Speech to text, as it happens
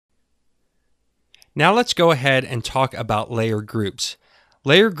Now let's go ahead and talk about layer groups.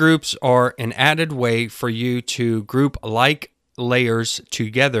 Layer groups are an added way for you to group like layers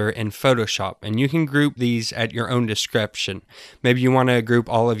together in Photoshop, and you can group these at your own discretion. Maybe you want to group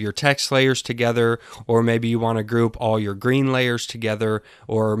all of your text layers together, or maybe you want to group all your green layers together,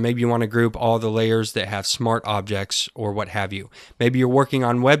 or maybe you want to group all the layers that have smart objects or what have you. Maybe you're working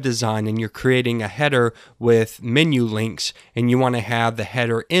on web design and you're creating a header with menu links, and you want to have the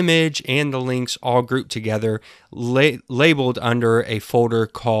header image and the links all grouped together, labeled under a folder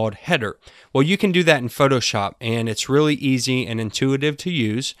called header. Well, you can do that in Photoshop, and it's really easy and intuitive to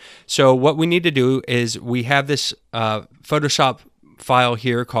use. So what we need to do is we have this Photoshop file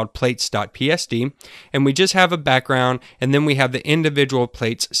here called plates.psd, and we just have a background, and then we have the individual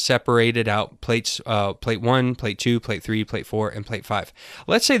plates separated out, plates, plate 1, plate 2, plate 3, plate 4, and plate 5.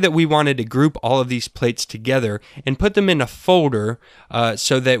 Let's say that we wanted to group all of these plates together and put them in a folder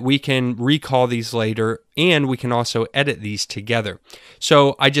so that we can recall these later, and we can also edit these together.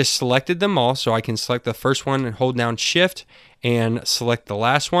 So I just selected them all, so I can select the first one and hold down Shift and select the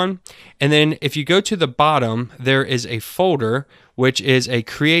last one. And then if you go to the bottom, there is a folder which is a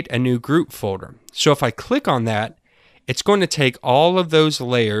create a new group folder. So if I click on that, it's going to take all of those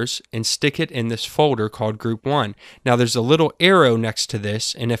layers and stick it in this folder called group 1. Now there's a little arrow next to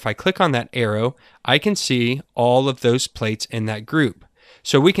this, and if I click on that arrow, I can see all of those plates in that group.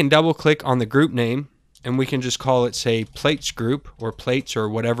 So we can double click on the group name, and we can just call it, say, plates group, or plates, or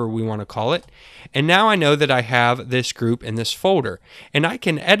whatever we want to call it. And now I know that I have this group in this folder, and I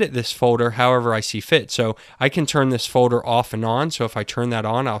can edit this folder however I see fit. So I can turn this folder off and on. So if I turn that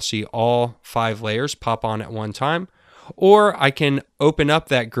on, I'll see all 5 layers pop on at one time. Or I can open up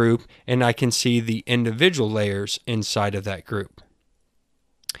that group and I can see the individual layers inside of that group.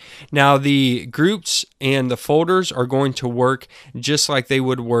 Now the groups and the folders are going to work just like they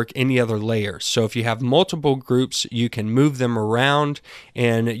would work any other layer. So if you have multiple groups, you can move them around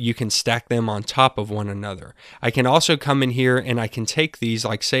and you can stack them on top of one another. I can also come in here and I can take these,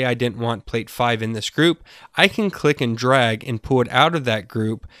 like say I didn't want plate 5 in this group, I can click and drag and pull it out of that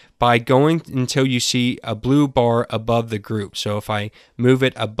group by going until you see a blue bar above the group. So if I move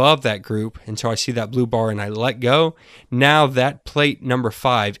it above that group until I see that blue bar and I let go, now that plate number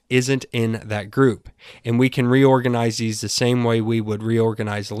 5 isn't in that group. And we can reorganize these the same way we would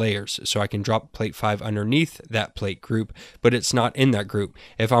reorganize layers. So I can drop plate 5 underneath that plate group, but it's not in that group.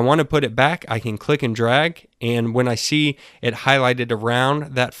 If I want to put it back, I can click and drag, and when I see it highlighted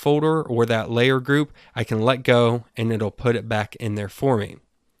around that folder or that layer group, I can let go and it'll put it back in there for me.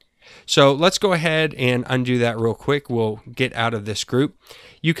 So let's go ahead and undo that real quick. We'll get out of this group.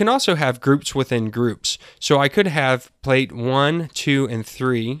 You can also have groups within groups. So I could have plate 1, 2, and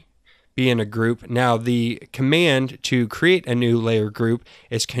 3 be in a group. Now the command to create a new layer group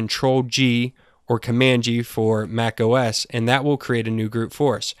is Control-G or Command-G for macOS, and that will create a new group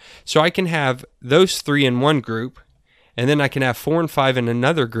for us. So I can have those 3 in one group, and then I can have 4 and 5 in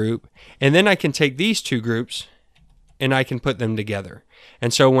another group, and then I can take these 2 groups and I can put them together.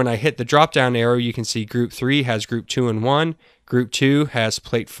 And so when I hit the drop down arrow, you can see group 3 has group 2 and 1, group 2 has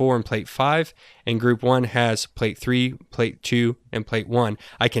plate 4 and plate 5, and group 1 has plate 3, plate 2, and plate 1.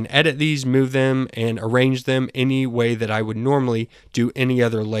 I can edit these, move them, and arrange them any way that I would normally do any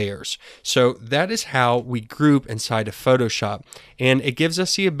other layers. So that is how we group inside of Photoshop, and it gives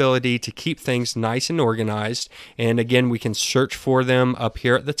us the ability to keep things nice and organized. And again, we can search for them up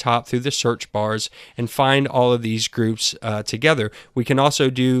here at the top through the search bars and find all of these groups together. We can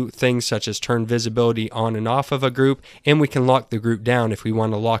also do things such as turn visibility on and off of a group, and we can lock the group down. If we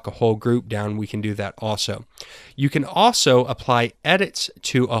want to lock a whole group down, we can do that also. You can also apply edits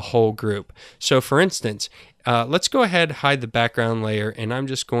to a whole group. So for instance, let's go ahead and hide the background layer, and I'm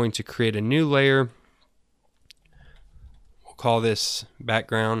just going to create a new layer. We'll call this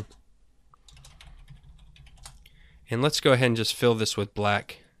background. And let's go ahead and just fill this with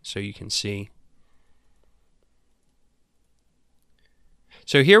black so you can see.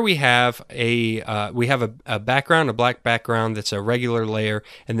 So here we have a background, a black background that's a regular layer,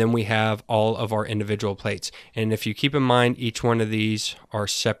 and then we have all of our individual plates. And if you keep in mind, each one of these are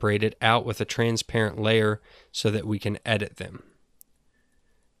separated out with a transparent layer so that we can edit them.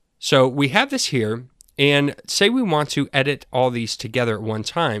 So we have this here, and say we want to edit all these together at one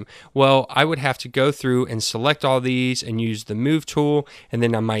time. Well, I would have to go through and select all these and use the move tool, and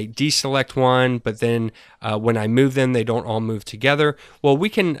then I might deselect one, but then when I move them, they don't all move together. Well, we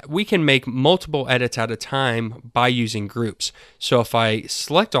can make multiple edits at a time by using groups. So if I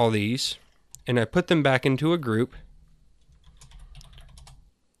select all these and I put them back into a group,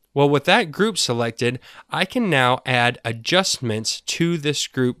 well, with that group selected, I can now add adjustments to this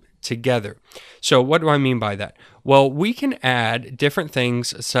group together. So what do I mean by that? Well, we can add different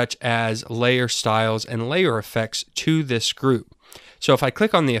things such as layer styles and layer effects to this group. So if I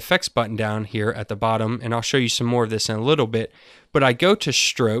click on the effects button down here at the bottom, and I'll show you some more of this in a little bit, but I go to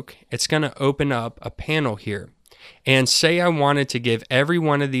stroke, it's going to open up a panel here. And say I wanted to give every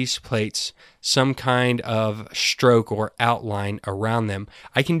one of these plates some kind of stroke or outline around them.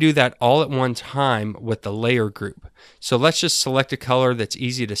 I can do that all at one time with the layer group. So let's just select a color that's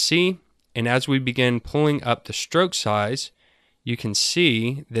easy to see. And as we begin pulling up the stroke size, you can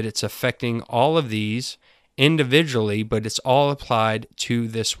see that it's affecting all of these individually, but it's all applied to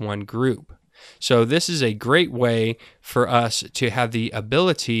this one group. So this is a great way for us to have the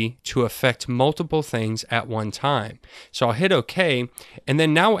ability to affect multiple things at one time. So I'll hit OK, and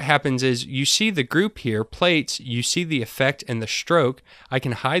then now what happens is you see the group here, plates, you see the effect and the stroke. I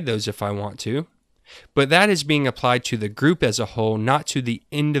can hide those if I want to. But that is being applied to the group as a whole, not to the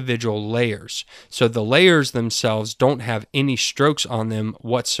individual layers. So the layers themselves don't have any strokes on them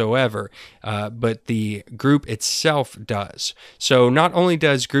whatsoever, but the group itself does. So not only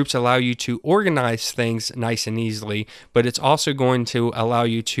does groups allow you to organize things nice and easily, but it's also going to allow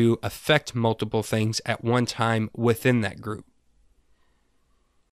you to affect multiple things at one time within that group.